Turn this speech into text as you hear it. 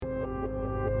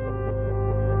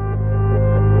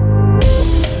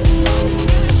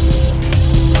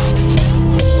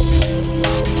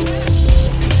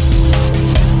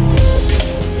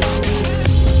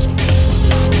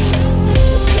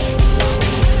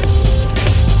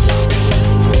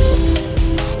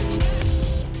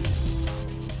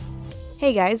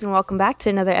Hey guys, and welcome back to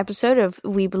another episode of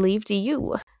We Believe to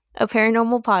You, a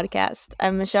paranormal podcast.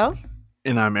 I'm Michelle.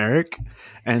 And I'm Eric.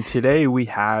 And today we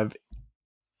have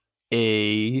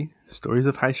a Stories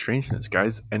of High Strangeness,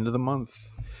 guys. End of the month.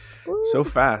 Woo. So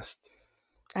fast.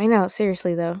 I know,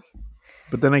 seriously though.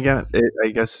 But then again, I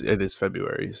guess it is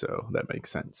February, so that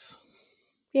makes sense.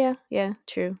 Yeah,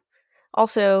 true.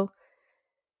 Also,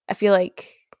 I feel like,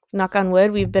 knock on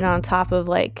wood, we've been on top of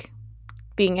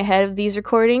being ahead of these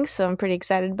recordings, so I'm pretty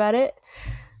excited about it.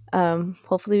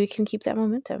 Hopefully we can keep that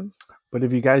momentum. But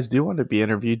if you guys do want to be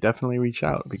interviewed, definitely reach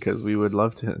out because we would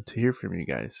love to hear from you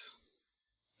guys.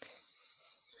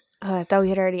 I thought we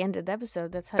had already ended the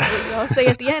episode. That's what you all say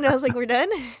at the end. I was like, we're done?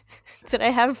 Did I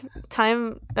have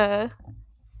time,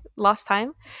 lost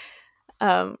time?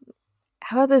 How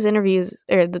about those interviews,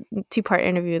 or the 2-part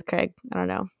interview with Craig? I don't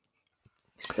know.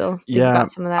 Still think about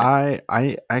some of that.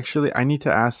 I need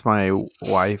to ask my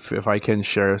wife if I can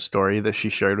share a story that she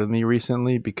shared with me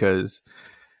recently because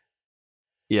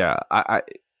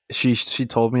she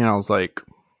told me and I was like,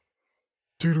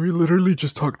 dude, we literally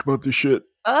just talked about this shit.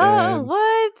 Oh, And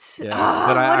what? yeah,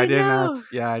 but I didn't know?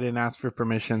 ask. Yeah, I didn't ask for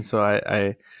permission, so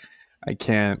I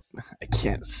can't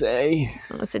say.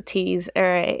 It's a tease. All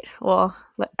right. Well,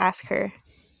 ask her,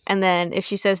 and then if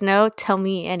she says no, tell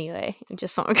me anyway. I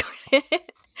just won't record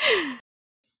it. I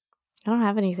don't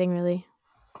have anything really.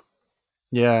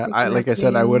 Yeah, I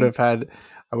said, I would have had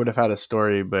a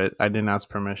story, but I didn't ask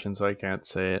permission, so I can't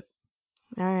say it.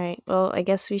 All right. Well, I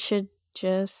guess we should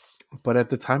just. But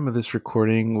at the time of this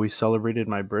recording, we celebrated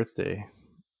my birthday,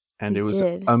 and it was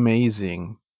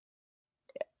amazing.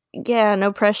 Yeah,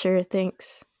 no pressure.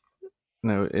 Thanks.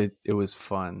 No, it was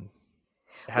fun.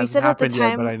 It hasn't happened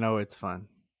yet, but I know it's fun.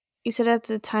 You said at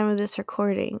the time of this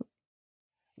recording.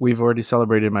 We've already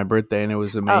celebrated my birthday, and it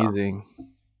was amazing.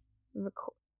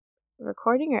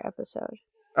 Recording or episode?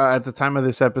 At the time of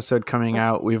this episode coming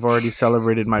out, we've already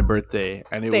celebrated my birthday,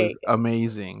 and it was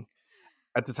amazing.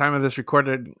 At the time of this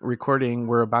recording,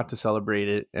 we're about to celebrate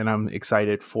it, and I'm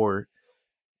excited for,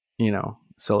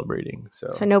 celebrating.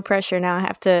 So no pressure now. I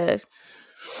have to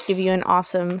give you an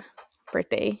awesome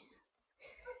birthday.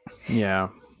 Yeah.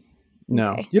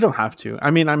 No, okay. You don't have to.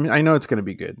 I mean, I know it's going to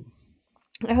be good.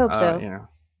 I hope so.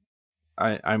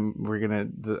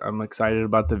 I'm excited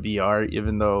about the VR,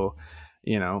 even though,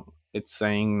 it's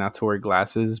saying not to wear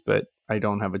glasses, but I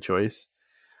don't have a choice.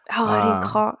 Oh, I didn't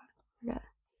call. Yeah.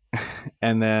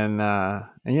 And then,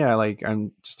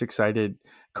 I'm just excited.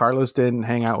 Carlos didn't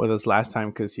hang out with us last time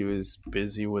because he was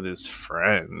busy with his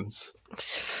friends.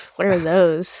 What are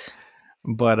those?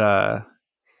 But,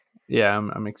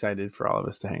 I'm excited for all of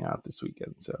us to hang out this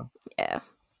weekend. So yeah,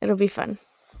 it'll be fun.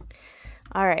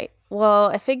 All right. Well,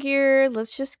 I figure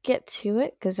let's just get to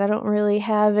it because I don't really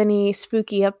have any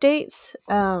spooky updates.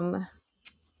 I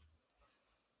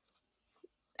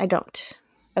don't.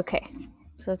 Okay.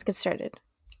 So let's get started.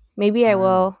 Maybe I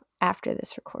will after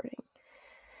this recording.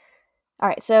 All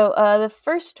right. So the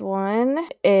first one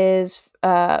is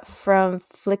from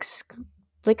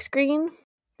Flickscreen.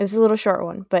 It's a little short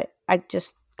one, but I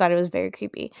just thought it was very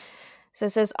creepy. So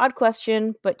it says, odd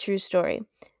question, but true story.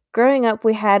 Growing up,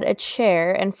 we had a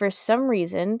chair, and for some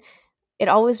reason, it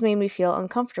always made me feel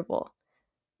uncomfortable.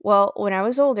 Well, when I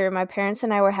was older, my parents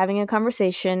and I were having a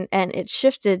conversation, and it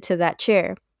shifted to that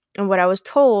chair, and what I was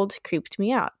told creeped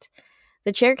me out.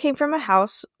 The chair came from a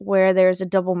house where there was a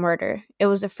double murder. It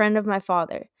was a friend of my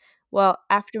father. Well,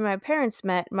 after my parents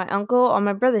met, my uncle on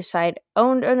my brother's side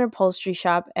owned an upholstery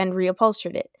shop and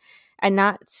reupholstered it. And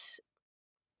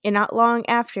not long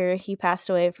after, he passed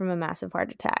away from a massive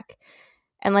heart attack.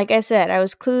 And like I said, I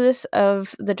was clueless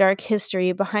of the dark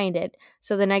history behind it,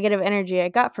 so the negative energy I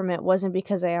got from it wasn't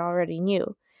because I already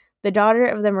knew. The daughter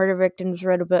of the murder victims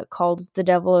wrote a book called The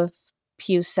Devil of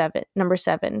Pew 7, number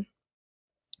 7.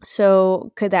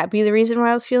 So could that be the reason why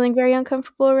I was feeling very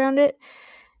uncomfortable around it?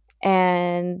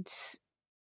 And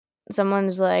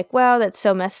someone's like, wow, that's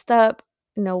so messed up.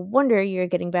 No wonder you're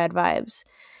getting bad vibes.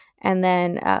 And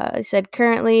then I said,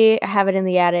 currently I have it in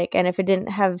the attic, and if it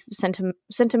didn't have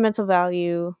sentimental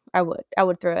value, I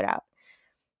would throw it out.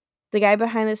 The guy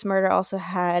behind this murder also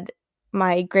had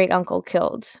my great uncle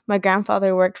killed. My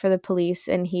grandfather worked for the police,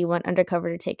 and he went undercover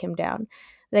to take him down.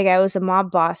 The guy was a mob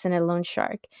boss and a loan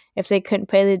shark. If they couldn't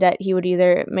pay the debt, he would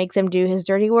either make them do his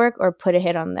dirty work or put a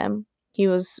hit on them. He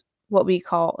was what we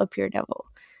call a pure devil.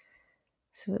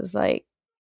 So it was like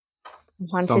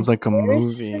haunted. Sounds like a movie.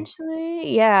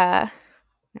 Essentially, yeah.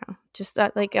 No, just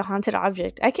that, like a haunted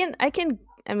object. I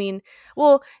mean,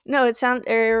 well, no, it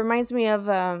reminds me of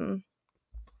oh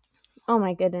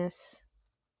my goodness.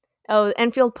 Oh,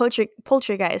 Enfield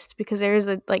Poltergeist, because there is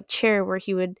a chair where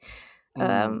he would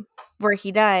where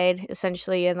he died,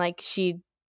 essentially, and like she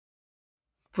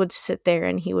would sit there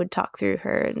and he would talk through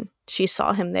her, and she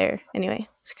saw him there. Anyway,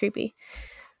 it's creepy.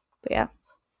 But yeah,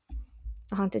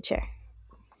 a haunted chair.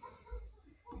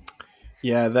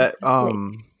 Yeah, that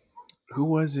who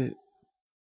was it?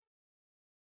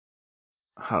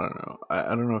 I don't know.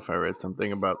 I don't know if I read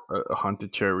something about a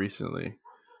haunted chair recently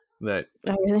that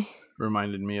really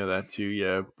reminded me of that too.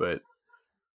 Yeah, but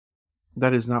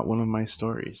that is not one of my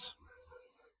stories.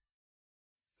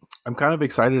 I'm kind of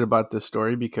excited about this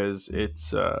story because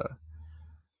it's I'm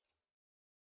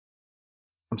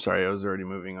sorry, I was already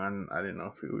moving on. I didn't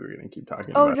know if we were going to keep talking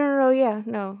about. No, yeah,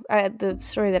 no. The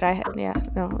story that I had,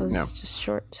 it was just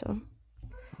short. So,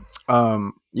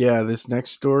 yeah, this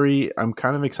next story I'm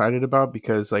kind of excited about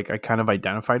because like I kind of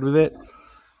identified with it,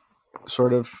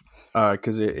 sort of,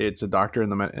 because it's a doctor in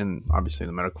the obviously in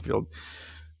the medical field,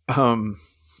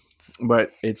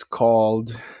 but it's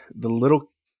called "The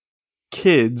Little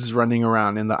Kids Running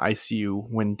Around in the ICU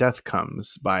When Death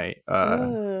Comes" by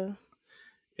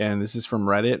and this is from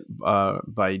Reddit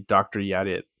by Dr.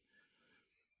 Yadit.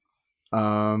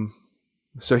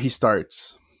 So he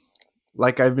starts,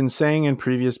 like I've been saying in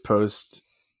previous posts.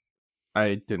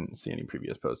 I didn't see any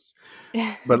previous posts,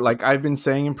 but like I've been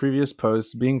saying in previous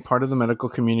posts, being part of the medical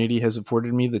community has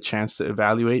afforded me the chance to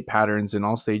evaluate patterns in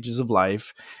all stages of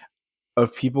life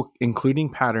of people, including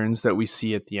patterns that we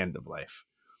see at the end of life.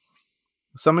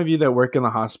 Some of you that work in the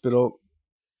hospitals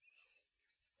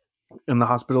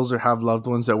or have loved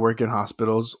ones that work in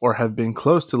hospitals or have been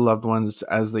close to loved ones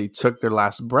as they took their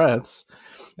last breaths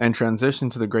and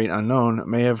transitioned to the great unknown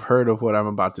may have heard of what I'm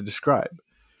about to describe.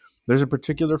 There's a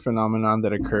particular phenomenon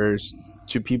that occurs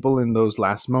to people in those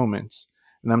last moments,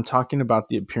 and I'm talking about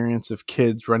the appearance of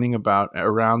kids running about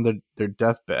around their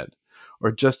deathbed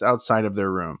or just outside of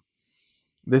their room.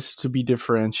 This is to be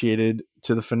differentiated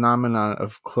to the phenomenon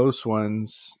of close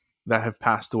ones that have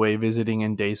passed away visiting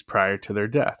in days prior to their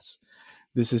deaths.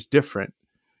 This is different.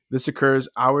 This occurs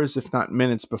hours, if not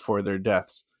minutes, before their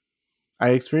deaths. I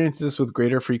experience this with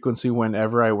greater frequency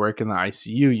whenever I work in the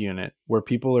ICU unit, where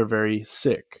people are very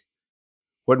sick.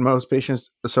 What most patients,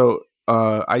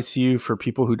 ICU, for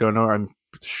people who don't know, I'm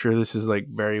sure this is like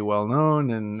very well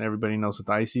known and everybody knows what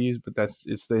the ICU is, but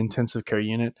it's the intensive care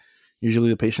unit. Usually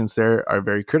the patients there are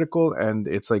very critical, and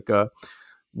it's like a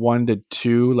 1 to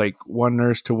 2, like one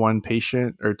nurse to one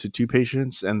patient or to two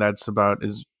patients, and that's about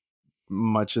as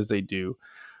much as they do,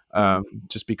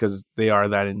 just because they are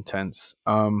that intense.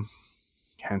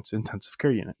 Hence intensive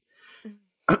care unit.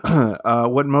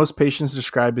 What most patients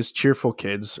describe as cheerful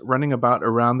kids running about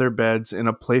around their beds in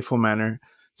a playful manner,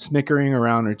 snickering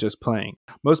around or just playing.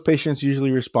 Most patients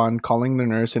usually respond calling the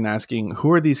nurse and asking,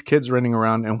 "Who are these kids running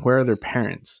around and where are their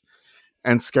parents?"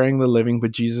 and scaring the living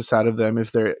bejesus out of them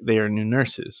if they are new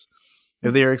nurses.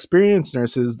 If they are experienced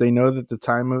nurses, they know that the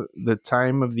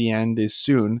time of the end is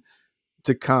soon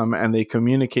to come, and they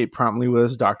communicate promptly with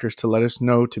us doctors to let us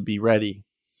know to be ready.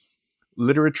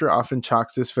 Literature often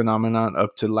chalks this phenomenon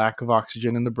up to lack of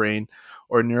oxygen in the brain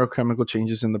or neurochemical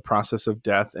changes in the process of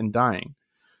death and dying.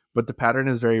 But the pattern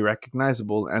is very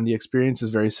recognizable, and the experience is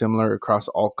very similar across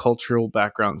all cultural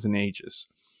backgrounds and ages.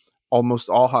 Almost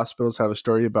all hospitals have a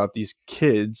story about these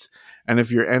kids, and if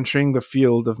you're entering the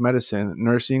field of medicine,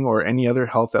 nursing, or any other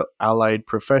health-allied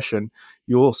profession,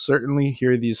 you will certainly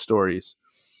hear these stories.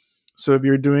 So if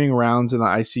you're doing rounds in the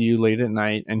ICU late at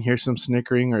night and hear some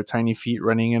snickering or tiny feet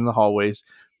running in the hallways,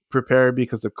 prepare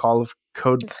because the call of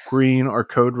code green or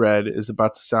code red is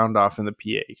about to sound off in the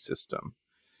PA system.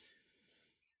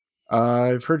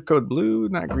 I've heard code blue,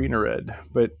 not green or red,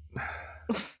 but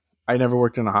I never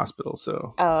worked in a hospital,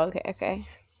 so. Oh, okay.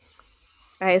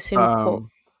 I assume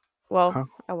Huh?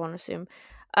 I won't assume.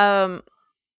 I've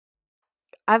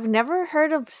never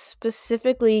heard of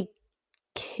specifically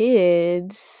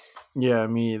kids. Yeah,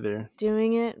 me either.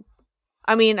 Doing it.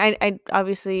 I mean, I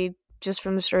obviously, just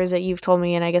from the stories that you've told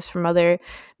me, and I guess from other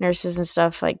nurses and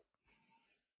stuff, like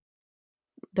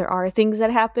there are things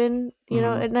that happen,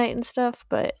 at night and stuff.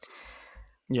 But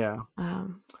yeah, I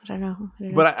don't know.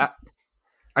 But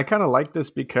I kind of like this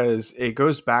because it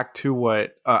goes back to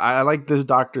what I like this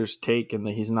doctor's take, and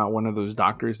that he's not one of those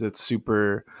doctors that's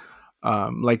super.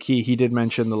 Like he did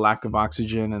mention the lack of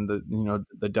oxygen and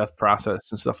the death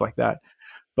process and stuff like that.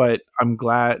 But I'm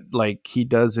glad like he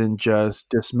doesn't just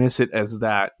dismiss it as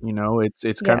that.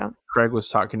 It's kind of Craig was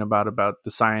talking about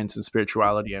the science and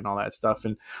spirituality and all that stuff.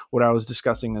 And what I was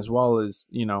discussing as well is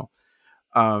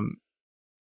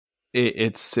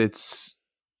it's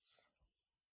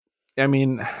I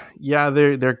mean, yeah,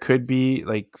 there could be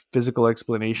like physical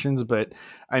explanations, but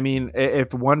I mean,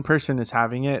 if one person is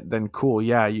having it, then cool,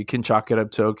 yeah, you can chalk it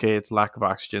up to okay, it's lack of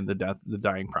oxygen, the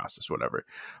dying process, whatever.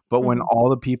 But when Hmm. all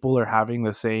the people are having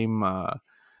the same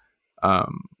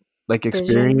um like Vision.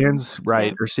 experience, Yeah.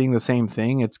 right, or seeing the same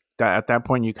thing, it's that at that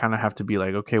point you kind of have to be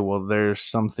like, okay, well, there's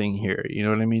something here, you know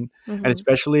what I mean? And Hmm.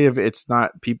 especially if it's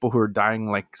not people who are dying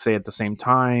like say at the same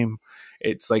time,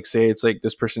 it's like say it's like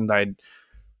this person died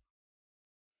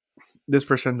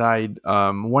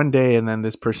one day and then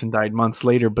this person died months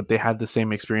later, but they had the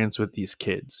same experience with these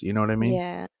kids, you know what I mean?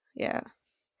 Yeah. Yeah.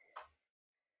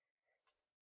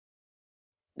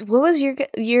 What was your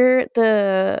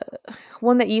the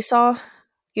one that you saw?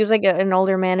 He was like an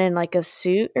older man in like a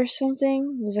suit or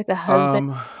something. He was like the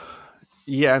husband. um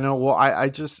yeah, no, well, I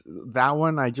just that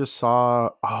one I just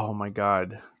saw. Oh my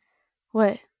god.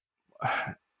 What?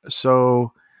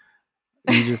 So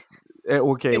you just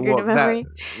okay, Triggered well a that memory.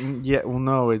 yeah, well,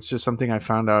 no, it's just something I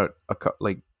found out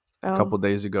like a Oh. couple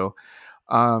days ago.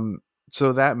 um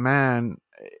so that man,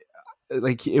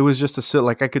 like it was just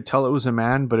like I could tell it was a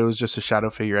man, but it was just a shadow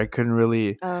figure. I couldn't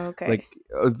really Oh. like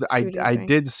Okay. See I what he's I doing.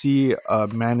 did see a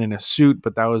man in a suit,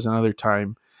 but that was another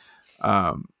time.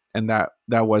 And that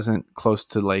wasn't close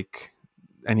to like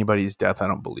anybody's death, I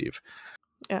don't believe.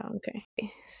 Oh. Okay.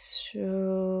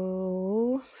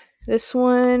 So this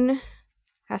one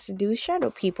has to do with shadow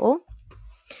people,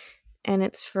 and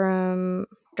it's from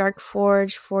Dark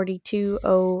Forge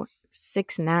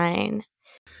 42069.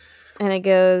 And it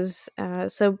goes,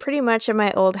 so pretty much at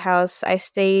my old house, I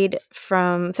stayed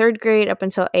from third grade up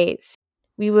until eighth.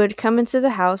 We would come into the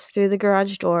house through the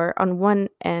garage door on one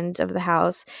end of the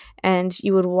house, and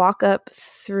you would walk up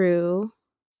through,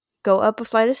 go up a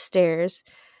flight of stairs,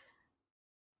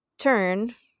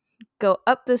 turn, go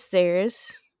up the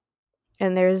stairs,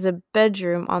 and there's a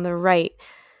bedroom on the right.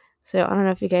 So I don't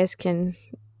know if you guys can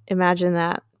imagine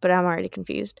that, but I'm already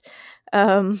confused.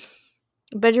 Um,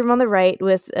 Bedroom on the right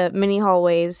with mini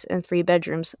hallways and 3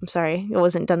 bedrooms. I'm sorry, it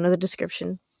wasn't done with a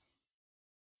description.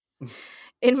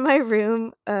 In my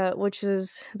room, which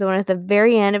was the one at the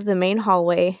very end of the main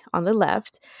hallway on the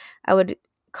left, I would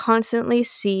constantly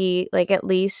see like at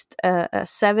least a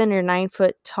 7 or 9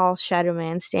 foot tall shadow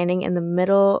man standing in the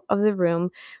middle of the room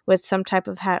with some type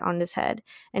of hat on his head.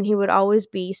 And he would always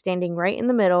be standing right in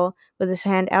the middle with his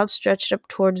hand outstretched up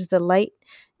towards the light.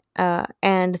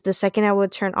 And the second I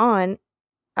would turn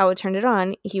it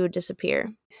on, he would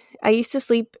disappear. I used to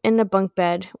sleep in a bunk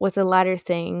bed with a ladder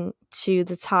thing to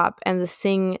the top, and the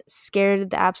thing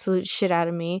scared the absolute shit out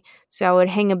of me. So I would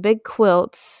hang a big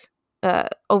quilt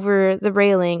over the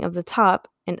railing of the top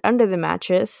and under the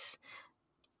mattress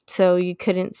so you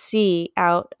couldn't see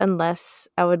out unless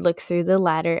I would look through the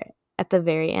ladder at the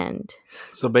very end.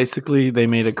 So basically they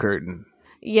made a curtain.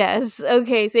 Yes.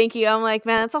 Okay. Thank you. I'm like,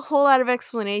 man, that's a whole lot of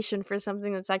explanation for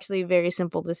something that's actually very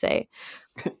simple to say.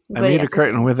 I But made a yes, okay.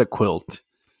 curtain with a quilt.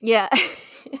 Yeah.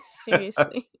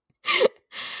 Seriously.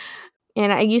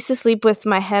 And I used to sleep with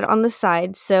my head on the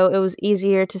side, so it was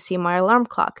easier to see my alarm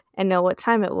clock and know what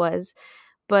time it was.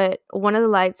 But one of the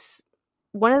nights,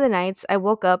 I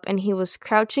woke up and he was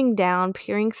crouching down,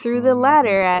 peering through the Mm.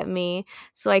 ladder at me.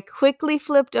 So I quickly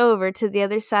flipped over to the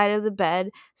other side of the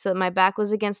bed so that my back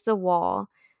was against the wall.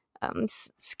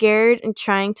 Scared and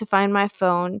trying to find my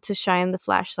phone to shine the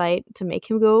flashlight to make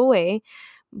him go away.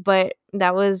 But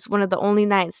that was one of the only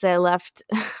nights that I left.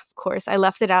 Of course, I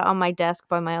left it out on my desk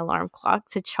by my alarm clock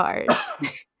to charge.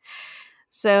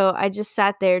 So I just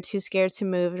sat there too scared to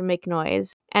move or make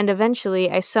noise. And eventually,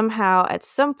 I somehow, at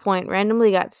some point,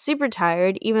 randomly got super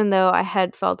tired, even though I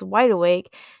had felt wide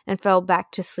awake, and fell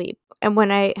back to sleep. And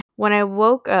when I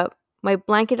woke up, my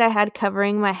blanket I had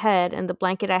covering my head and the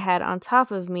blanket I had on top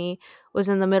of me was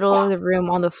in the middle of the room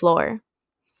on the floor.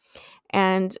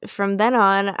 And from then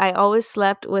on, I always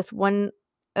slept with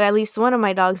at least one of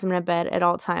my dogs in my bed at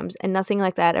all times, and nothing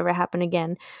like that ever happened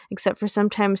again, except for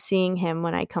sometimes seeing him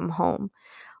when I come home.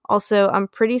 Also, I'm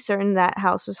pretty certain that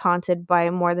house was haunted by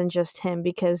more than just him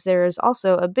because there is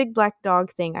also a big black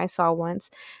dog thing I saw once,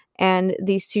 and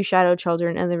these 2 shadow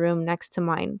children in the room next to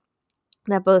mine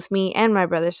that both me and my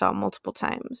brother saw multiple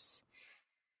times.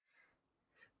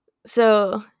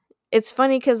 So it's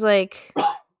funny because, like, y-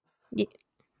 you good?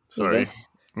 Sorry.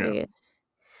 Yeah. You good?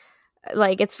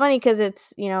 Like, it's funny because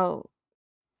it's,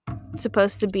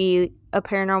 supposed to be a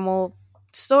paranormal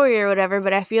story or whatever,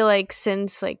 but I feel like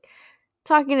since, like,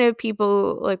 talking to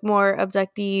people like more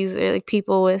abductees or like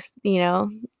people with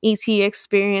ET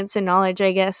experience and knowledge,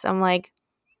 I guess I'm like,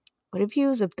 what if he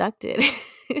was abducted?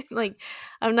 Like,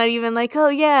 I'm not even like, oh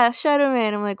yeah, Shadow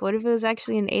Man. I'm like, what if it was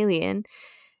actually an alien?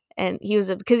 And he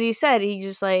was, because he said he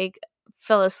just like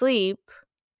fell asleep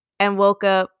and woke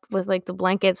up with like the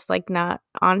blankets like not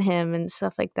on him and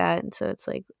stuff like that. And so it's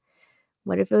like,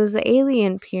 what if it was the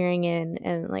alien peering in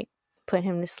and like put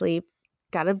him to sleep,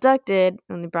 got abducted,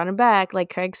 and they brought him back?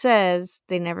 Like Craig says,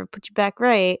 they never put you back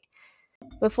right.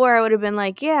 Before I would have been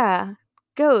like, yeah,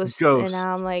 ghosts. And now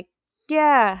I'm Ghost. like,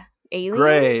 yeah, aliens?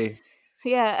 Gray.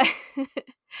 Yeah. So,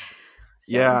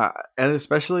 Yeah, and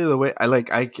especially the way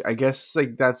I guess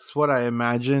like that's what I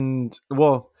imagined.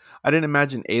 Well, I didn't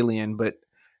imagine Alien, but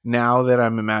now that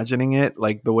I'm imagining it,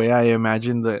 like the way I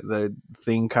imagine the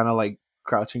thing kind of like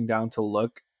crouching down to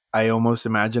look, I almost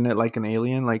imagine it like an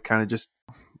alien, like kind of just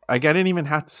like I didn't even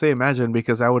have to say imagine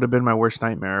because that would have been my worst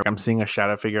nightmare. I'm seeing a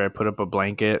shadow figure, I put up a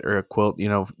blanket or a quilt,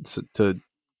 to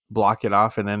block it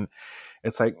off, and then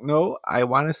it's like, no, I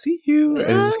want to see you, and it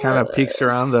just kind of peeks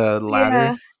around the ladder.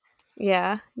 yeah.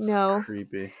 Yeah. It's No,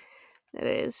 creepy. it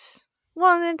is.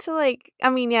 Well, and then to like,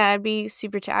 I mean, yeah, I'd be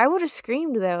super. I would have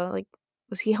screamed though. Like,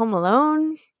 was he home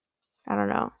alone? I don't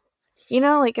know.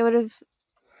 Like I would have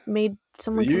made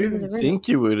someone come into You the room. think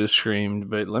you would have screamed,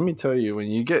 but let me tell you, when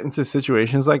you get into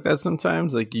situations like that,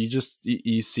 sometimes like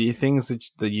you see things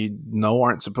that you know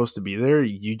aren't supposed to be there.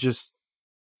 You just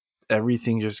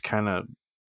everything just kind of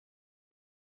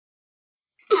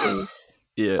Freeze,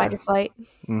 fight yeah. or flight,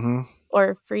 Mm-hmm.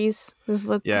 or freeze is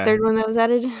what the Yeah, third one that was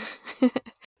added.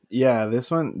 yeah.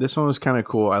 This one was kind of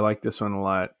cool. I like this one a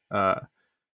lot.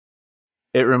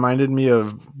 It reminded me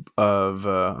of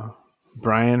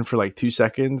Brian for like 2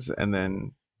 seconds, and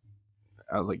then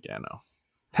I was like, yeah, no.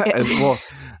 Yeah. Well,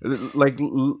 like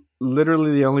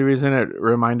literally the only reason it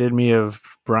reminded me of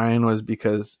Brian was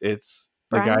because it's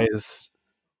the guy Brian. is.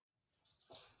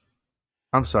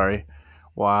 I'm sorry.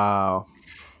 Wow,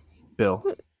 Bill.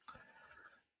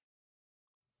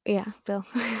 Yeah, Bill.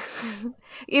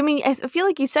 I mean, I feel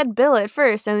like you said Bill at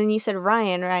first, and then you said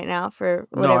Ryan right now for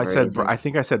No, whatever reason. I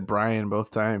think I said Brian both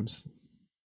times.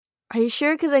 Are you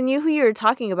sure? Because I knew who you were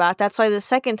talking about. That's why the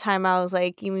second time I was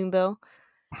like, "You mean Bill?"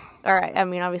 All right. I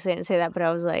mean, obviously I didn't say that, but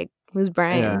I was like, "Who's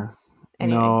Brian?" Yeah.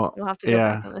 Anyway, No. you'll have to go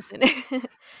back Yeah. and listen.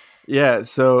 Yeah.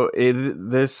 So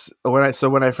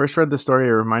when I first read the story,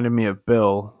 it reminded me of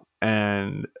Bill,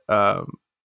 and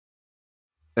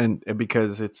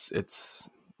because it's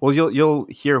well, you'll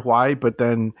hear why, but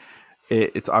then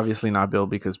it's obviously not Bill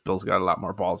because Bill's got a lot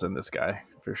more balls than this guy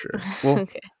for sure. Well,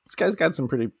 Okay. this guy's got some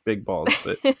pretty big balls,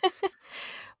 but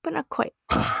But not quite.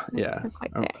 yeah. Not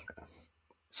quite there.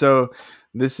 So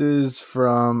this is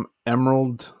from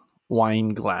Emerald Wine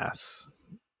Glass.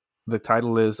 The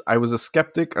title is I was a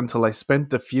skeptic until I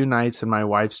spent a few nights in my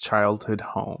wife's childhood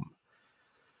home.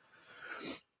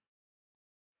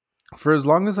 For as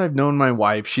long as I've known my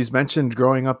wife, she's mentioned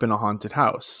growing up in a haunted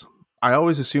house. I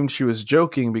always assumed she was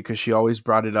joking because she always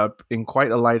brought it up in quite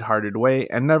a lighthearted way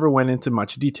and never went into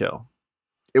much detail.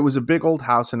 It was a big old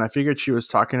house, and I figured she was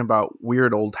talking about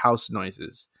weird old house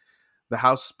noises. The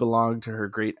house belonged to her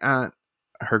great aunt,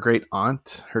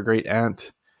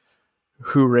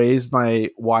 who raised my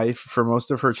wife for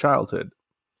most of her childhood.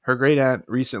 Her great aunt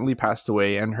recently passed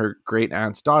away, and her great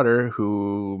aunt's daughter,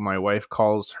 who my wife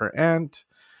calls her aunt,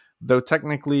 though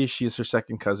technically she's her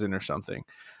second cousin or something.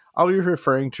 I'll be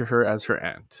referring to her as her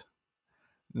aunt.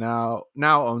 Now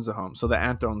owns the home. So the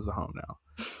aunt owns the home now.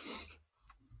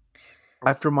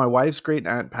 After my wife's great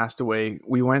aunt passed away,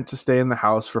 we went to stay in the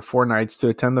house for 4 nights to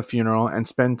attend the funeral and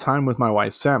spend time with my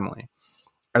wife's family,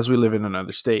 as we live in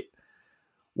another state.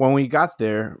 When we got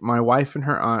there, my wife and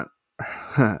her aunt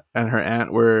and her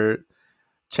aunt were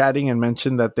chatting and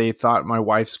mentioned that they thought my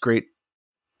wife's great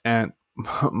aunt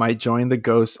might join the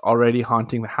ghosts already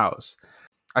haunting the house.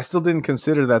 I still didn't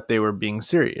consider that they were being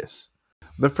serious.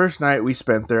 The first night we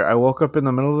spent there, I woke up in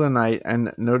the middle of the night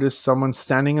and noticed someone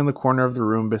standing in the corner of the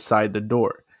room beside the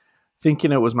door.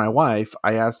 Thinking it was my wife,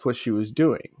 I asked what she was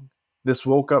doing. This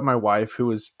woke up my wife, who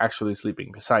was actually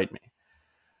sleeping beside me.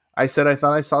 I said I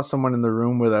thought I saw someone in the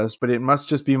room with us, but it must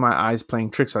just be my eyes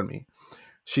playing tricks on me.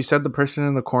 She said the person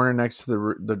in the corner next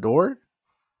to the door?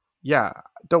 Yeah,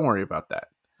 don't worry about that.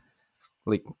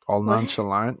 Like all What?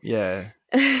 nonchalant. Yeah.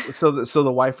 So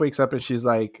the wife wakes up and she's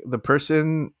like, the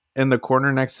person in the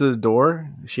corner next to the door,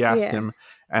 she asked Yeah. him,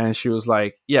 and she was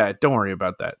like, yeah, don't worry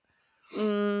about that.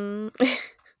 Mm.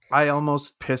 I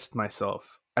almost pissed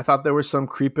myself. I thought there was some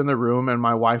creep in the room and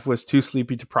my wife was too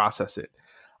sleepy to process it.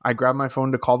 I grabbed my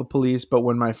phone to call the police, but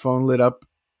when my phone lit up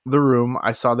the room,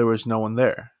 I saw there was no one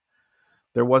there.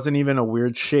 There wasn't even a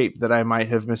weird shape that I might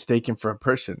have mistaken for a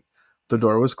person. The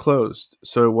door was closed,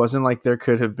 so it wasn't like there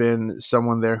could have been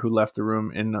someone there who left the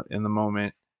room in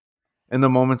the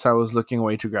moments I was looking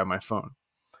away to grab my phone.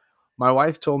 My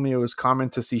wife told me it was common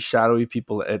to see shadowy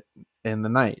people in the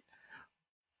night,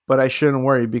 but I shouldn't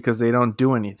worry because they don't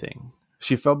do anything.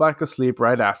 She fell back asleep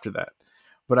right after that,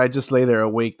 but I just lay there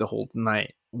awake the whole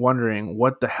night, wondering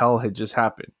what the hell had just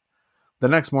happened. The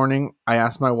next morning, I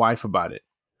asked my wife about it,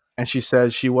 and she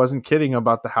said she wasn't kidding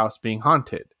about the house being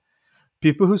haunted.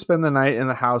 People who spend the night in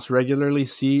the house regularly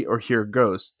see or hear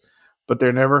ghosts, but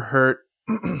they never hurt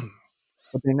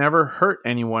but they never hurt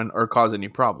anyone or cause any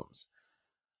problems.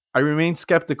 I remained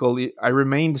skeptical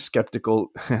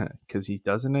because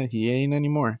he ain't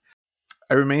anymore.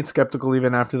 I remained skeptical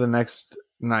even after the next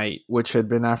night, which had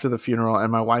been after the funeral,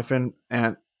 and my wife and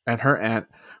her aunt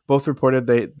both reported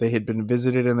they had been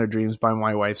visited in their dreams by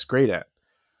my wife's great aunt.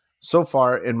 So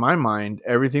far, in my mind,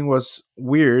 everything was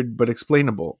weird but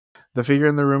explainable. The figure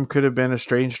in the room could have been a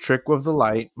strange trick with the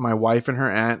light. My wife and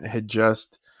her aunt had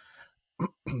just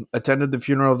attended the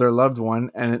funeral of their loved one,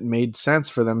 and it made sense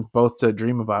for them both to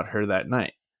dream about her that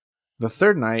night. The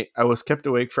third night, I was kept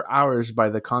awake for hours by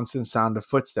the constant sound of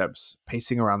footsteps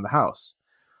pacing around the house.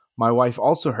 My wife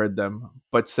also heard them,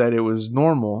 but said it was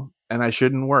normal and I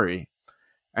shouldn't worry,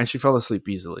 and she fell asleep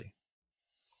easily.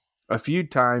 A few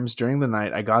times during the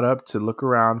night, I got up to look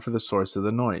around for the source of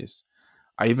the noise.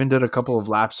 I even did a couple of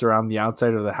laps around the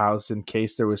outside of the house in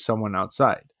case there was someone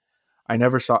outside. I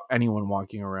never saw anyone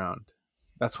walking around.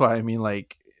 That's why I mean,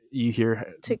 like, you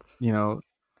hear,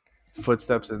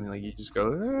 footsteps and like you just go,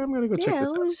 I'm gonna go check this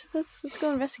out. Let's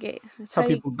go investigate. That's how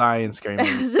people die in scary I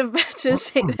movies. was about to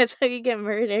say that's how you get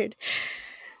murdered.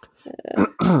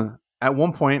 At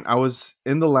one point, I was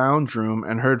in the lounge room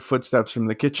and heard footsteps from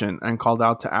the kitchen and called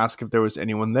out to ask if there was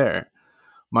anyone there.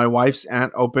 My wife's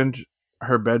aunt opened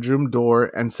her bedroom door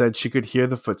and said she could hear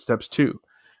the footsteps too.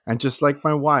 And just like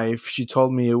my wife, she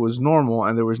told me it was normal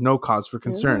and there was no cause for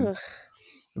concern. Ugh.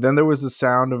 Then there was the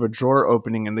sound of a drawer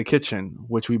opening in the kitchen,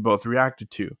 which we both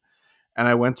reacted to. And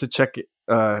I went to check.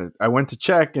 I went to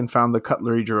check and found the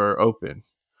cutlery drawer open.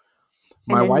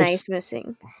 And a knife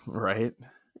missing. Right.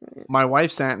 My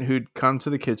wife's aunt, who'd come to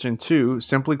the kitchen too,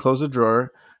 simply closed the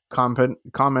drawer,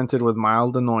 commented with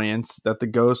mild annoyance that the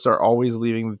ghosts are always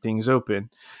leaving the things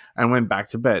open, and went back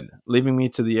to bed, leaving me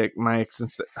to my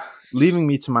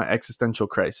existential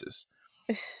crisis.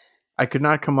 I could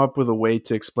not come up with a way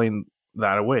to explain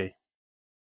that away.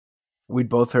 We'd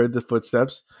both heard the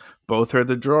footsteps, both heard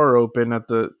the drawer open at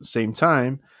the same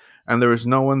time, and there was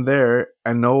no one there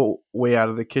and no way out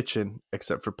of the kitchen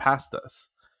except for past us.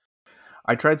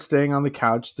 I tried staying on the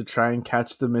couch to try and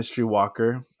catch the mystery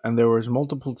walker, and there was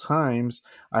multiple times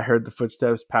I heard the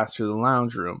footsteps pass through the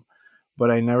lounge room, but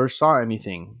I never saw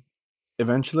anything.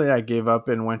 Eventually, I gave up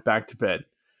and went back to bed.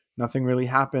 Nothing really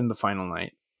happened the final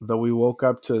night, though we woke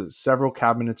up to several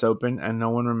cabinets open and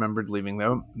no one remembered leaving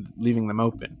them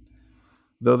open.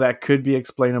 Though that could be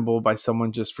explainable by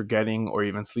someone just forgetting or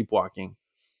even sleepwalking.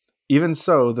 Even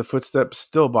so, the footsteps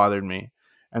still bothered me,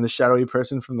 and the shadowy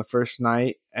person from the first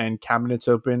night and cabinets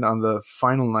open on the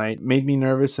final night made me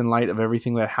nervous in light of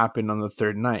everything that happened on the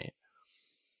third night.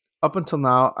 Up until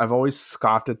now, I've always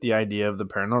scoffed at the idea of the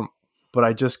paranormal, but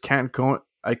I just can't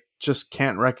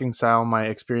reconcile my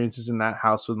experiences in that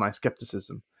house with my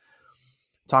skepticism.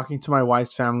 Talking to my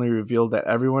wife's family revealed that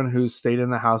everyone who's stayed in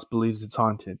the house believes it's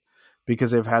haunted,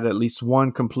 because they've had at least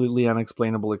one completely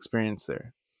unexplainable experience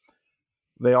there.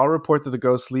 They all report that the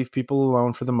ghosts leave people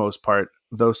alone for the most part,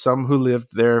 though some who lived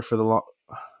there for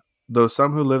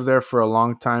a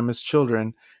long time as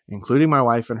children, including my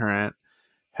wife and her aunt,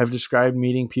 have described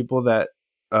people they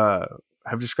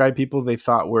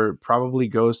thought were probably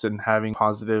ghosts and having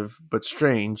positive but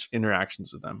strange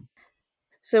interactions with them.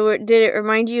 So did it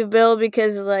remind you of Bill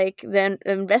because then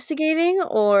investigating,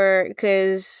 or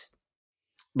because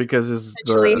it's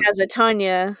actually has a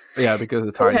Tanya? Yeah, because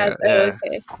of Tanya.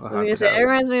 Okay. I was gonna say it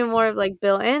reminds me more of like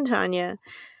Bill and Tanya.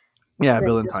 Yeah,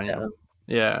 Bill and Tanya. Bill.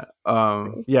 Yeah.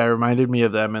 It reminded me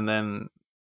of them,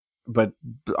 but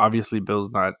obviously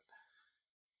Bill's not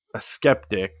a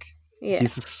skeptic. Yeah.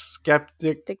 He's a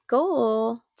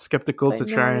skeptical to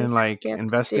try and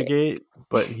investigate,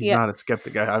 but he's not a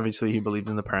skeptic. Obviously, he believes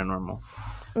in the paranormal.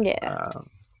 Yeah.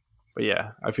 But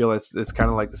yeah, I feel it's kind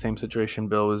of like the same situation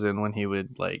Bill was in when he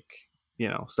would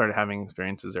started having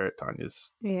experiences there at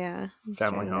Tanya's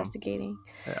family home. Investigating.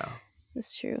 Yeah,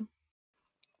 that's true.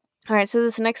 All right, so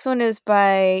this next one is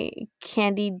by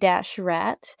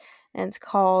Candy-Rat, and it's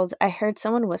called "I Heard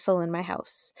Someone Whistle in My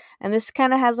House." And this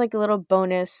kind of has like a little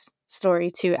bonus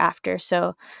story too after.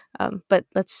 So, but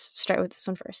let's start with this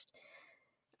one first.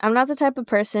 I'm not the type of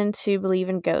person to believe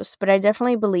in ghosts, but I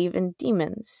definitely believe in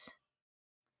demons,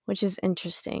 which is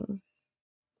interesting.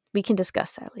 We can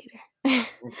discuss that later.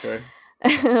 Okay.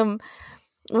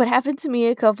 What happened to me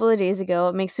a couple of days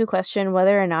ago makes me question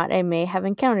whether or not I may have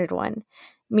encountered one.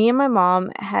 Me and my mom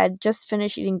had just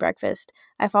finished eating breakfast.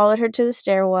 I followed her to the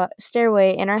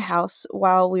stairway in our house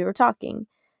while we were talking.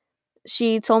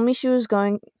 She told me she was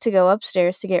going to go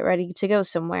upstairs to get ready to go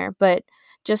somewhere, but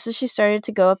just as she started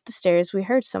to go up the stairs, we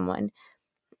heard someone.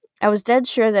 I was dead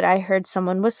sure that I heard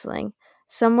someone whistling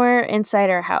somewhere inside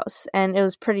our house, and it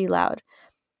was pretty loud.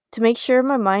 To make sure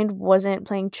my mind wasn't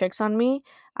playing tricks on me,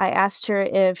 I asked her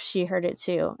if she heard it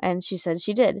too, and she said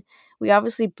she did. We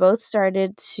obviously both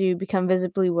started to become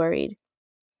visibly worried.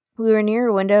 We were near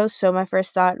a window, so my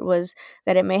first thought was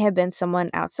that it may have been someone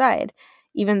outside,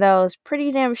 even though I was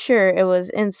pretty damn sure it was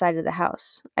inside of the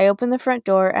house. I opened the front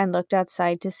door and looked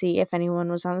outside to see if anyone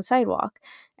was on the sidewalk,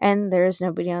 and there was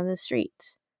nobody on the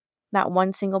street. Not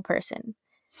one single person.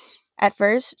 At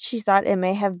first, she thought it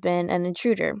may have been an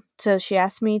intruder, so she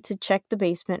asked me to check the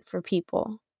basement for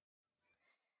people.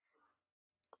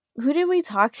 Who did we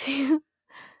talk to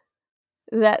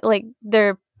that, like,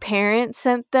 their parents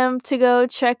sent them to go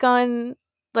check on,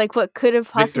 like, what could have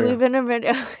possibly Victor. been a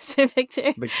murder? So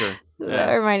Victor. Victor.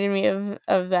 That Yeah. reminded me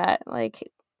of that.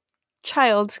 Like,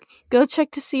 child, go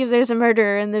check to see if there's a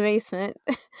murderer in the basement.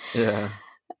 Yeah.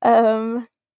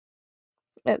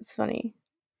 That's funny.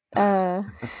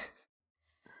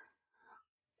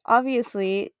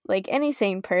 Obviously, like any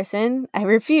sane person, I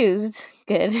refused.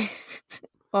 Good.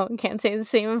 Well, can't say the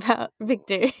same about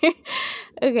Victor.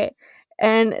 Okay.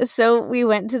 And so we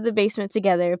went to the basement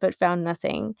together, but found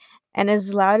nothing. And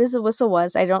as loud as the whistle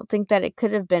was, I don't think that it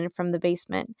could have been from the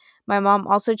basement. My mom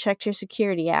also checked her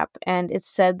security app, and it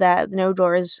said that no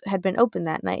doors had been opened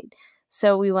that night.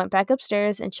 So we went back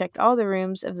upstairs and checked all the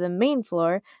rooms of the main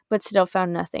floor, but still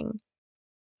found nothing.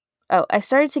 Oh, I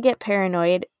started to get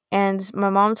paranoid, and my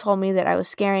mom told me that I was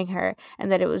scaring her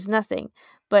and that it was nothing.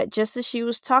 But just as she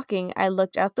was talking, I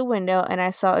looked out the window and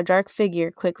I saw a dark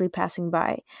figure quickly passing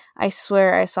by. I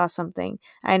swear I saw something.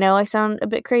 I know I sound a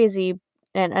bit crazy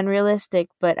and unrealistic,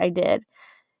 but I did.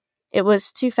 It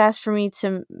was too fast for me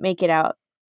to make it out.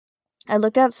 I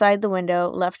looked outside the window,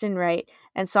 left and right,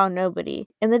 and saw nobody.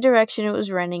 In the direction it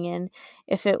was running in,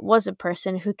 if it was a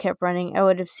person who kept running, I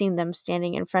would have seen them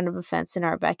standing in front of a fence in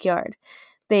our backyard.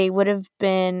 They would have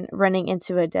been running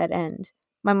into a dead end.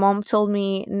 My mom told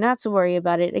me not to worry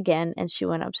about it again, and she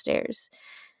went upstairs.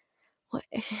 What?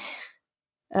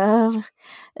 Um,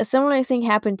 a similar thing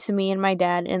happened to me and my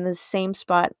dad in the same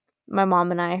spot my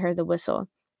mom and I heard the whistle.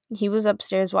 He was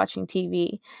upstairs watching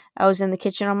TV. I was in the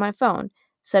kitchen on my phone.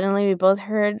 Suddenly, we both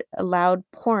heard a loud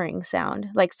pouring sound,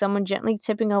 like someone gently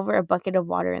tipping over a bucket of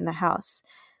water in the house.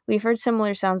 We've heard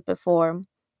similar sounds before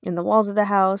in the walls of the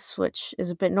house, which is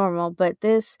a bit normal, but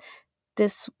this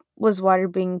was water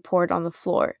being poured on the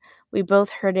floor. We both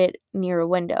heard it near a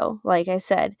window, like I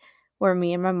said, where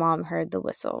me and my mom heard the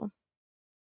whistle.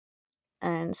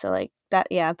 And so, like, that,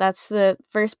 yeah, that's the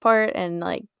first part. And,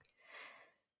 like,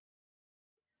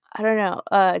 I don't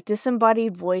know,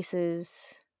 disembodied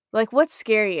voices. Like, what's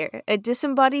scarier? A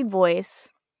disembodied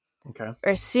voice Okay.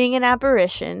 or seeing an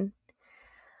apparition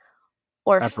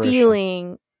or Apparition.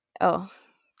 feeling, oh,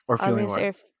 Or I was feeling gonna say,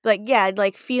 what? like, yeah,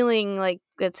 like feeling, like,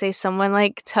 let's say someone,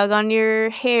 like, tug on your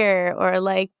hair or,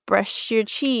 like, brush your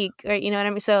cheek, or, you know what I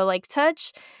mean? So, like,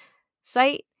 touch,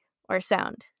 sight, or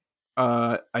sound.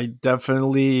 I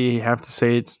definitely have to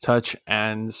say it's touch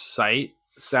and sight.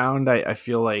 Sound, I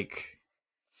feel like,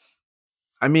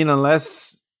 I mean,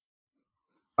 unless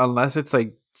it's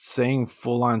like saying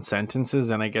full on sentences,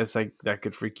 then I guess like that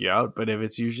could freak you out. But if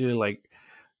it's usually like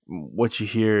what you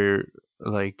hear,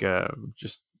 like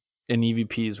just in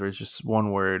EVPs where it's just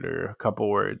one word or a couple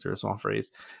words or a small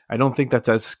phrase, I don't think that's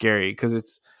as scary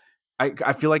because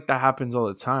I feel like that happens all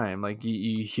the time. Like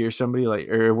you hear somebody like,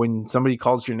 or when somebody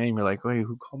calls your name, you're like, wait,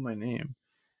 who called my name?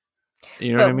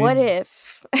 You know what I But what mean?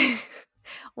 if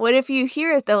what if you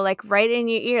hear it though, like right in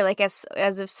your ear, like as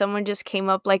if someone just came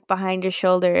up like behind your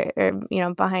shoulder,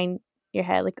 or behind your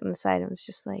head, like on the side, and was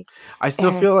just like, I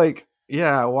still Aaron, feel like,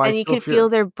 yeah, well, I and you still could feel, feel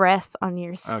their breath on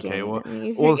your okay, skin, well, and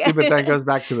you we'll see, forget. but that goes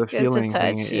back to the Goes to feeling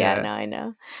thing. touch. Yeah, Yeah. no, I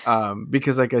know.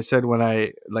 Because like I said, when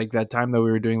I, like that time that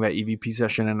we were doing that EVP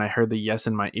session and I heard the yes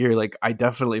in my ear, like I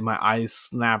definitely, my eyes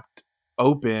snapped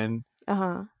open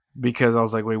Uh-huh. because I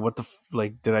was like, wait, what the,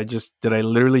 like, did I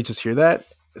literally just hear that?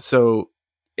 So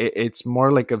it's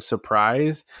more like of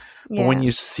surprise. But when Yeah.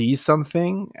 you see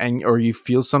something and, or you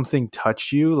feel something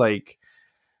touch you, like,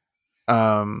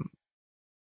 um,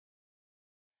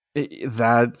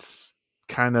 that's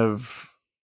kind of,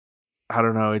 I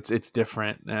don't know. It's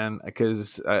different, and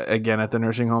because again, at the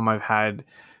nursing home, I've had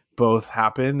both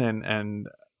happen, and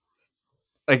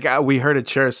like we heard a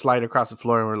chair slide across the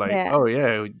floor and we're like, Yeah. oh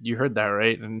yeah, you heard that,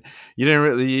 right? And you didn't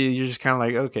really, you're just kind of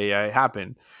like, okay, yeah, it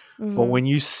happened. But Mm-hmm. when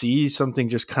you see something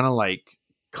just kind of like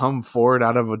come forward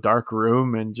out of a dark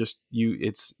room and just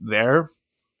it's there,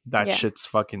 that Yeah. shit's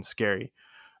fucking scary.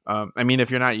 I mean,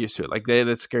 if you're not used to it, like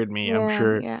that scared me. I'm Yeah.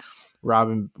 sure Yeah.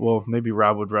 maybe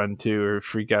Rob would run too or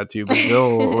freak out too, but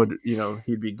Bill would,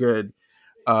 he'd be good.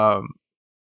 Um,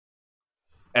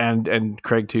 and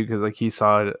Craig too, because like he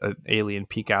saw an alien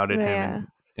peek out at him Yeah.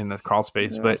 in the crawl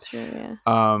space. Yeah, But that's true.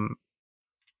 Yeah.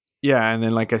 yeah, and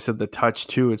then like I said, the touch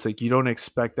too. It's like you don't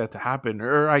expect that to happen,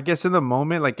 or I guess in the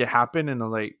moment, like it happened,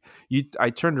 and like I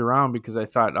turned around because I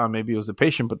thought, oh, maybe it was a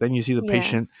patient, but then you see the Yeah.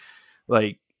 patient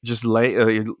like just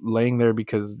laying there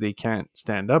because they can't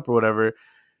stand up or whatever,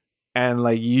 and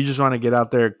like you just want to get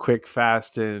out there quick,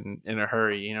 fast, and in a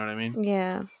hurry. You know what I mean?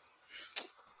 Yeah.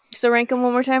 So rank them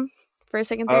one more time. First,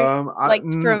 second, third. Like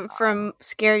from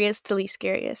scariest to least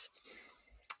scariest.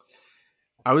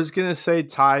 I was gonna say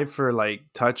tie for like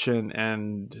touch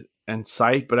and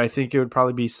sight, but I think it would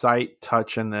probably be sight,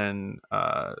 touch, and then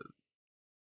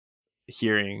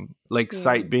hearing. Like Yeah.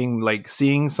 sight being like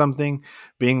seeing something,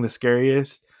 being the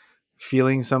scariest,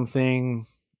 feeling something,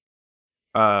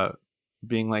 uh,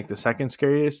 being like the second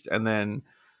scariest, and then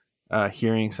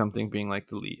hearing something being like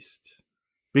the least.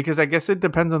 Because I guess it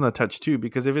depends on the touch too.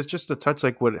 Because if it's just a touch,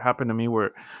 like what happened to me,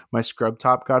 where my scrub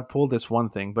top got pulled, it's one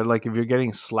thing. But like if you're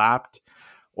getting slapped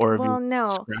or if you're Well,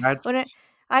 no. When scratched,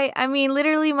 I mean,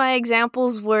 literally, my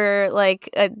examples were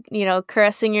like,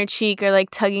 caressing your cheek or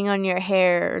like tugging on your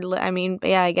hair. I mean,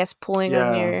 yeah, I guess pulling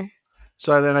on yeah. your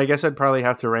So then I guess I'd probably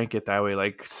have to rank it that way,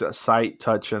 like sight,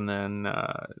 touch, and then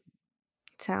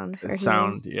sound or hearing.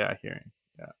 sound. Yeah, hearing.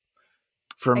 Yeah,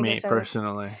 for I me guess I would.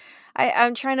 personally.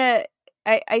 I'm trying to.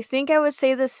 I think I would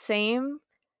say the same,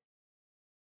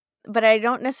 but I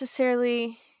don't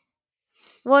necessarily.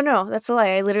 Well, no, that's a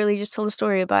lie. I literally just told a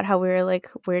story about how we were like,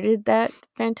 where did that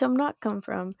phantom knock come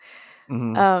from?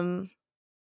 Mm-hmm. Um,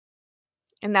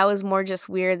 and that was more just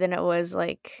weird than it was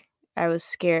like I was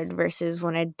scared versus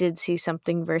when I did see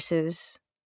something versus.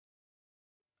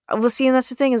 Well, see, and that's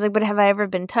the thing is like, but have I ever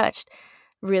been touched?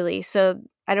 Really? So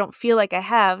I don't feel like I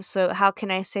have. So how can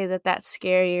I say that that's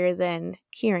scarier than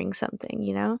hearing something?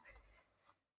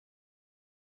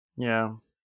 Yeah.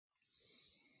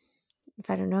 If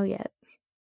I don't know yet.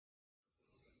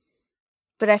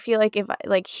 But I feel like if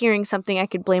like hearing something, I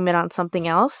could blame it on something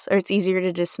else, or it's easier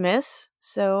to dismiss.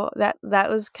 So that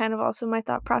was kind of also my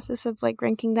thought process of like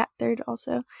ranking that third.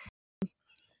 Also,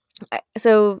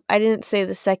 so I didn't say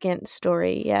the second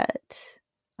story yet.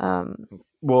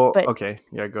 Well, But okay.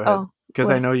 Yeah, go ahead. Because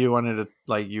I what? know you wanted to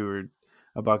like you were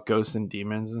about ghosts and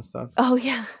demons and stuff. Oh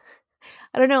yeah,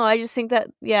 I don't know. I just think that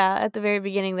at the very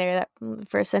beginning there, that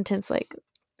first sentence, like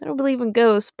I don't believe in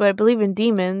ghosts, but I believe in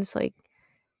demons. Like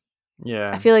I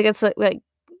Yeah. feel like it's like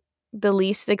the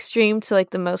least extreme to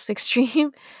like the most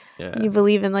extreme. Yeah. You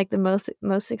believe in like the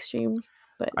most extreme,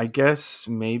 but I guess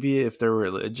maybe if they're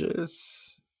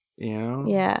religious,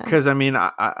 yeah, because I mean,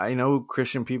 I know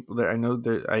Christian people there. I know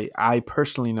there. I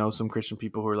personally know some Christian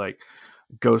people who are like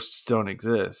ghosts don't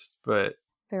exist, but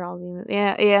they're all demons.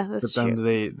 Yeah, that's true.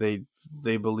 then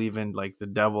they believe in like the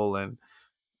devil and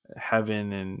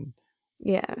heaven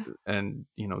Yeah, and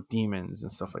demons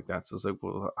and stuff like that. So it's like,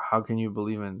 well, how can you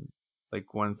believe in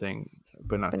like one thing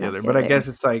but not but the not other? the But I other guess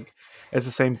it's like it's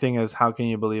the same thing as how can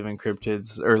you believe in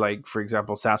cryptids or like for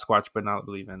example Sasquatch but not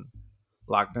believe in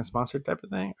Loch Ness monster type of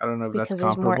thing. I don't know if that's because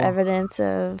there's more comparable. evidence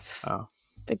of Oh,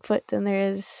 Bigfoot than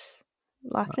there is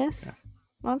Loch yeah, Ness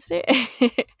monster.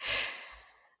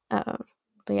 um,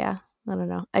 but yeah, I don't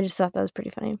know. I just thought that was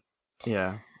pretty funny.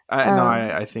 yeah. Um,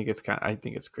 I think it's I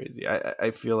think it's crazy.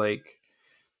 I feel like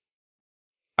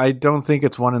I don't think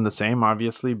it's one and the same,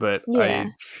 obviously, but yeah,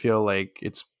 I feel like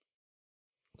it's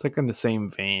like in the same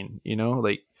vein,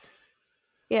 like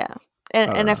yeah, I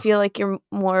and don't I know, feel like you're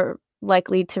more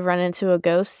likely to run into a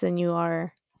ghost than you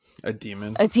are a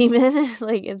demon. a demon.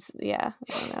 Like it's I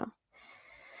don't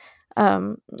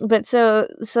know. But so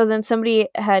then somebody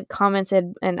had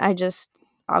commented, and I just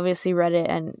obviously read it,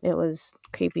 and it was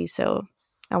creepy, so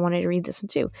I wanted to read this one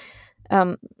too.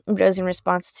 But it was in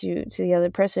response to the other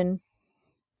person.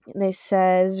 They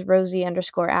says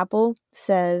Rosie_Apple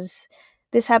says,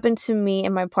 this happened to me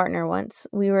and my partner once.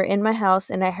 We were in my house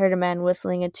and I heard a man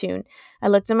whistling a tune. I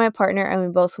looked at my partner and we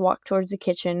both walked towards the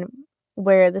kitchen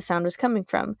where the sound was coming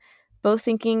from, both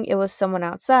thinking it was someone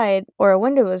outside or a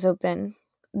window was open.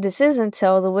 This is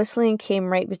until the whistling came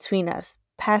right between us,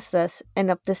 past us, and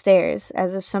up the stairs,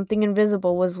 as if something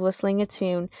invisible was whistling a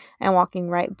tune and walking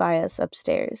right by us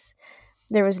upstairs.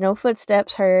 There was no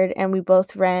footsteps heard, and we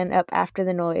both ran up after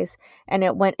the noise, and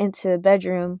it went into the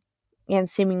bedroom and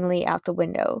seemingly out the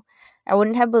window. I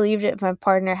wouldn't have believed it if my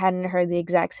partner hadn't heard the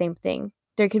exact same thing.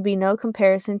 There could be no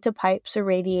comparison to pipes or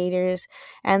radiators,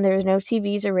 and there was no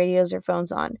TVs or radios or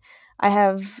phones on.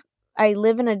 I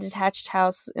live in a detached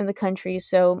house in the country,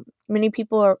 so not many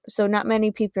people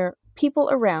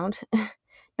around,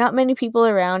 not many people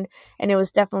around, and it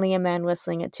was definitely a man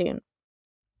whistling a tune.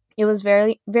 It was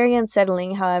very, very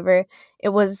unsettling. However, it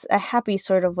was a happy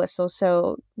sort of whistle,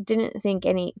 so didn't think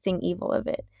anything evil of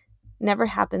it. Never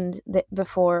happened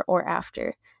before or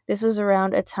after. This was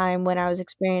around a time when I was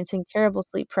experiencing terrible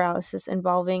sleep paralysis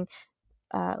involving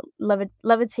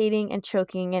levitating and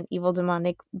choking and evil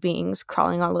demonic beings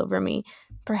crawling all over me.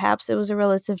 Perhaps it was a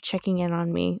relative checking in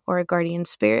on me or a guardian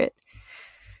spirit.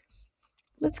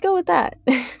 Let's go with that.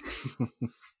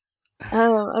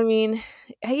 I mean,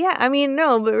 yeah, I mean,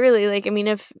 no, but really, like, I mean,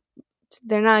 if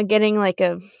they're not getting like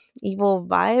a evil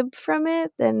vibe from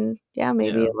it, then yeah,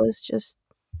 maybe it was just,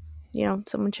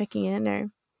 someone checking in, or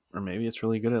maybe it's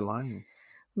really good at lying.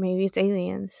 maybe it's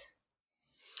aliens.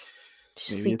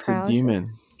 Just Maybe sleep it's paralysis. a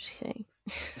demon. Just kidding.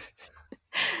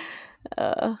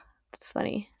 That's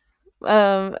funny.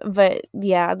 But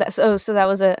yeah, so that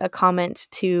was a comment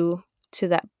to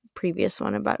that previous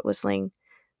one about whistling.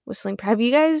 Have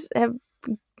you guys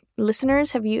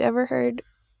listeners, have you ever heard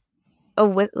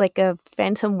like a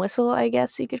phantom whistle, I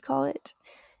guess you could call it?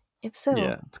 If so,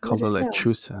 Yeah, it's called a let us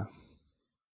know. lechuza.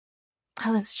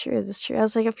 Oh, that's true. I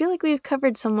was like, I feel like we've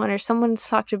covered someone's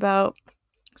talked about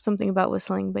something about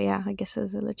whistling, but yeah, I guess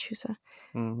it's a lechuza.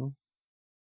 Mm-hmm.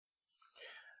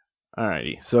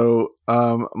 Alrighty. So,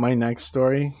 my next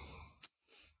story.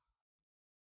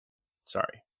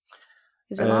 Sorry.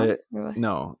 Is it long? Or what?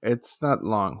 No, it's not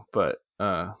long, but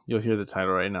you'll hear the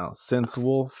title right now.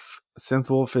 Synthwolf.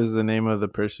 Synthwolf is the name of the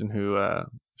person who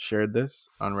shared this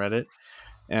on Reddit,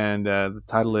 and the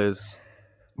title is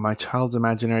 "My child's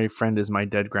imaginary friend is my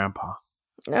dead grandpa."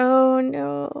 Oh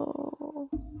no.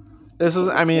 This was.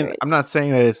 Okay, I let's hear mean, it. I'm not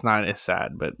saying that it's not as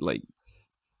sad, but like,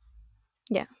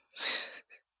 Yeah.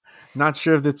 not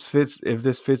sure if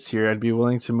this fits here. I'd be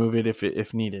willing to move it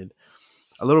if needed.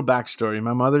 A little backstory.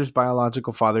 My mother's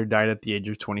biological father died at the age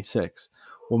of 26.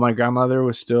 Well, my grandmother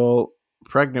was still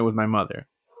pregnant with my mother.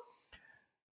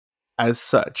 As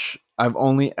such, I've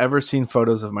only ever seen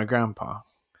photos of my grandpa.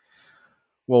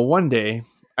 Well, one day,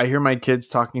 I hear my kid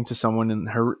talking to someone in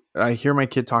her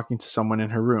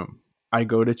room. I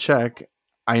go to check,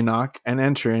 I knock and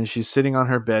enter, and she's sitting on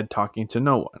her bed talking to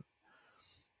no one.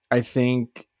 I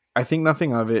think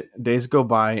nothing of it. Days go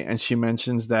by and she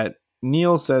mentions that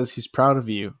Neil says he's proud of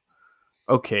you.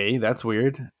 Okay, that's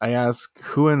weird. I ask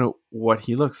who and what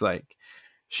he looks like.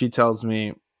 She tells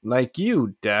me, like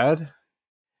you, Dad.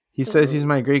 He says he's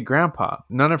my great grandpa.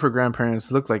 None of her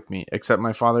grandparents look like me, except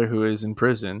my father, who is in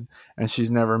prison, and she's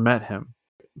never met him.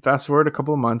 Fast forward a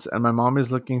couple of months, and my mom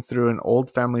is looking through an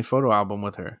old family photo album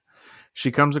with her.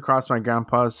 She comes across my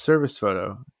grandpa's service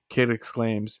photo. Kid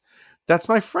exclaims, "That's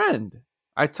my friend.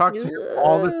 I talk to him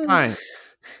all the time."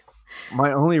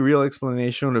 My only real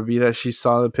explanation would be that she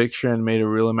saw the picture and made a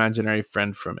real imaginary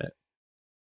friend from it.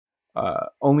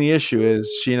 Only issue is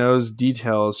she knows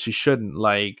details she shouldn't,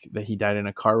 like that he died in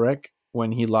a car wreck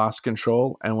when he lost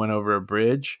control and went over a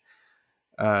bridge,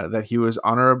 that he was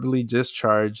honorably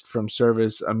discharged from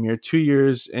service a mere 2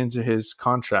 years into his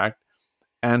contract,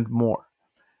 and more.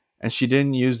 And she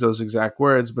didn't use those exact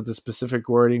words, but the specific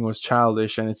wording was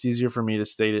childish, and it's easier for me to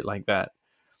state it like that.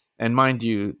 And mind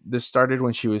you, this started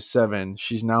when she was 7.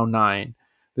 She's now 9.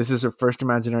 This is her first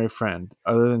imaginary friend,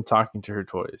 other than talking to her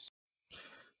toys.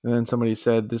 And then somebody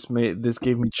said, this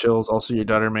gave me chills. Also, your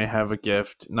daughter may have a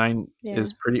gift. 9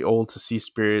 is pretty old to see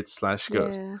spirits /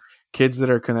 ghosts. Yeah. Kids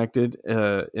that are connected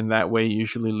in that way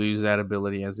usually lose that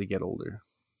ability as they get older.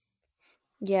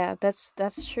 Yeah, that's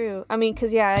true. I mean,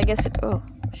 because I guess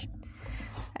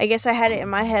I had it in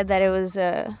my head that it was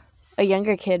a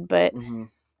younger kid, but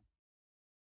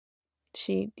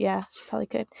she probably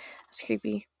could. That's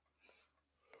creepy.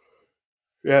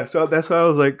 Yeah, so that's why I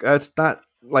was like, that's not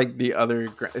like the other.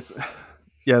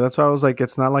 That's why I was like,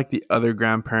 it's not like the other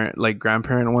grandparent ones.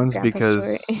 Grandpa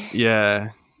because story.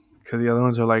 because the other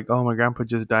ones are like, oh, my grandpa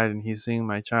just died and he's seeing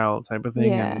my child type of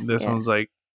thing, and this one's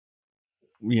like,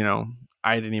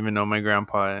 I didn't even know my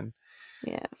grandpa,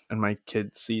 and my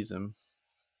kid sees him,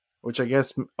 which I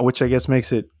guess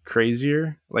makes it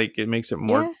crazier. Like, it makes it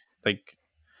more like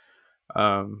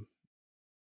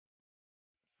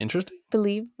interesting.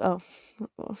 Believe? Oh,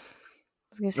 I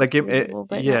was gonna say Like believable,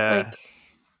 but not like.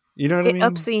 You know what I mean? It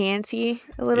ups the ante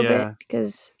a little bit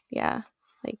because,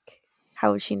 like,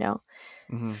 how would she know?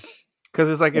 Mm-hmm. Because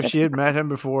it's like if That's she had met him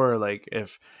before, like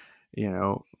if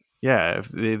if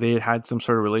they had some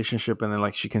sort of relationship, and then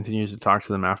like she continues to talk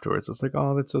to them afterwards, it's like,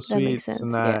 oh, that's so that sweet. makes And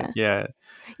sense. that, yeah.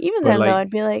 Even But then, though, like, I'd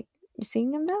be like, "You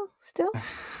seeing them though, still?"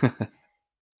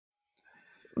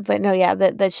 But no, yeah,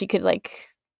 that she could like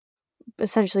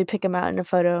essentially pick him out in a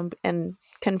photo and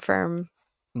confirm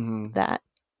mhm. that,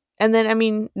 and then I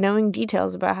mean, knowing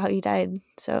details about how he died.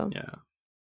 So Yeah.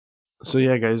 So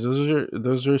yeah, guys,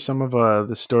 those are some of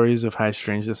the stories of high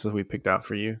strangeness that we picked out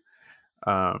for you.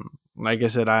 Like I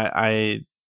said,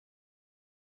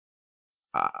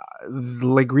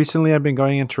 like recently I've been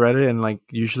going into Reddit, and like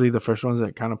usually the first ones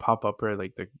that kind of pop up are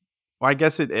like I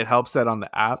guess it helps that on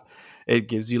the app it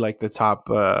gives you like the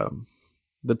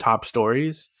top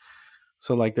stories.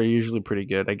 So like they're usually pretty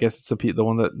good. I guess it's the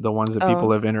ones that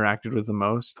people have interacted with the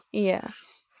most. yeah.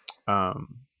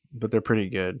 But they're pretty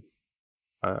good.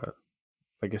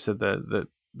 Like I said, the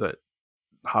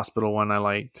hospital one I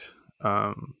liked.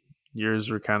 Yours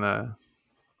were kind of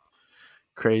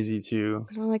crazy too.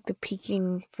 I don't like the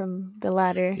peeking from the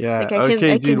ladder. Yeah. Like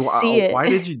Okay, I can dude. see it. Why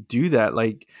did you do that?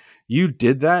 Like, you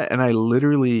did that, and I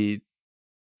literally,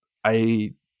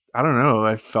 I don't know.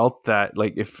 I felt that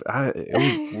like it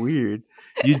was weird.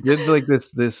 You did like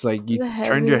this like you The head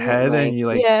turned your movement, head and like you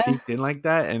like yeah. peeked in like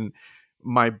that, and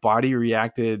my body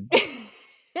reacted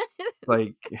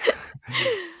like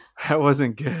that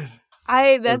wasn't good.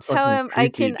 That's how fucking I'm.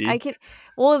 creepy, I dude. can.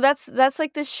 Well, that's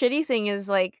like the shitty thing is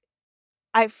like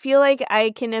I feel like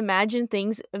I can imagine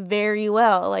things very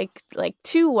well, like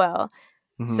too well.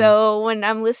 Mhm. So when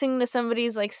I'm listening to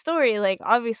somebody's like story, like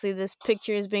obviously this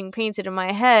picture is being painted in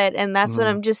my head, and that's what Mhm.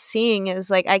 I'm just seeing is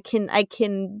like I can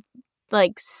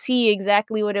like see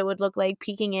exactly what it would look like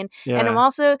peeking in, and I'm Yeah.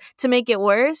 also, to make it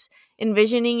worse,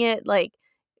 envisioning it like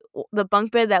the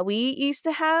bunk bed that we used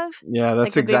to have, Yeah, like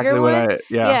that's the bigger exactly what one.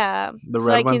 yeah. Yeah, The so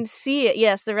I red one. can see it.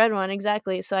 Yes, the red one,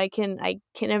 exactly. So I can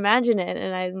imagine it,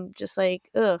 and I'm just like,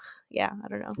 ugh, yeah, I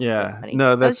don't know. That's Yeah. funny.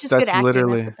 No, That was just good that's acting. That's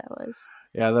literally what that was.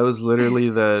 yeah, that was literally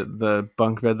the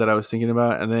bunk bed that I was thinking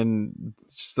about. And then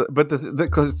but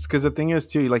because the thing is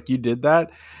too, like you did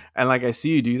that, and like I see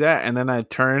you do that, and then I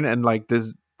turn and like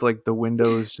this like the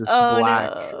window is just Oh black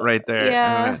no. right there. And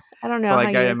Yeah, I don't so know how like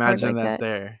I you record imagine like that that.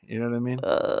 there. You know what I mean?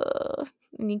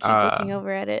 And you keep Uh looking over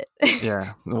at it.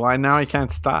 yeah. Why now I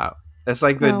can't stop. It's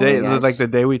like Oh my like gosh. the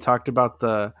day we talked about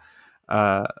the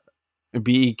uh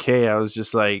BEK, I was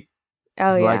just like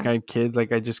Oh Black yeah. Eyed Kids.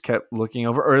 Like I just kept looking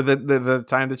over, or the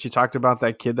time that you talked about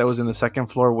that kid that was in the second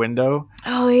floor window.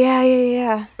 Oh yeah, yeah,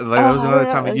 yeah. Like that was Oh, another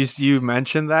that time that was you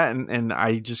mentioned that, and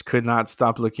I just could not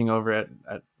stop looking over at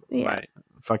yeah. my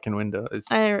fucking window.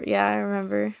 It's I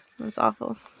remember. That's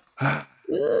awful. Ugh.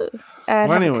 I'd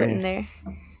well, have a curtain there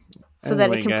so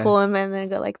that it can pull him guys. and then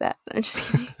go like that. I'm just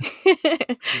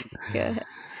kidding. Go ahead.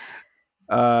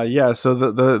 Yeah. So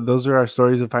those are our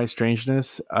stories of high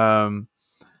strangeness.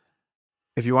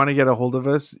 If you want to get a hold of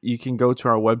us, you can go to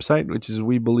our website, which is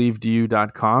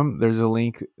webelievedyou.com. There's a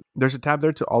link. There's a tab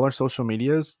there to all our social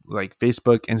medias like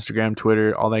Facebook, Instagram,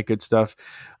 Twitter, all that good stuff.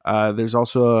 There's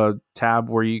also a tab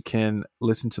where you can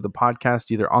listen to the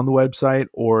podcast either on the website,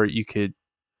 or you could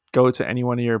go to any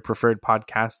one of your preferred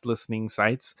podcast listening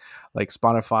sites like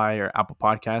Spotify or Apple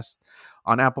Podcasts.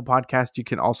 On Apple Podcast, you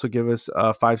can also give us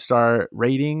a 5-star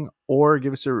rating, or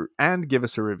give us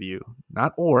a review.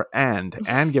 Not or and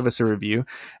give us a review,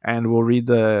 and we'll read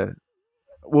the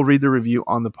review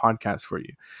on the podcast for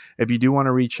you. If you do want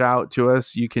to reach out to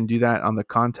us, you can do that on the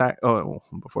contact. Oh,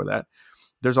 before that,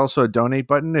 there's also a donate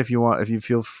button if you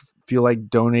feel like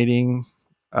donating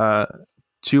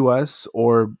to us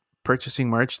or purchasing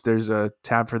merch. There's a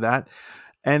tab for that.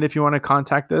 And if you want to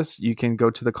contact us, you can go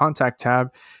to the contact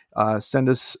tab, send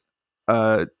us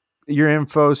your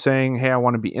info saying, hey, I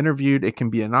want to be interviewed. It can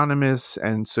be anonymous,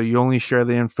 and so you only share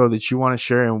the info that you want to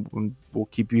share, and we'll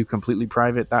keep you completely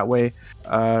private that way.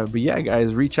 But yeah,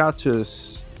 guys, reach out to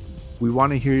us. We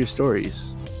want to hear your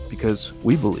stories because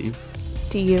we believe.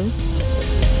 Do you?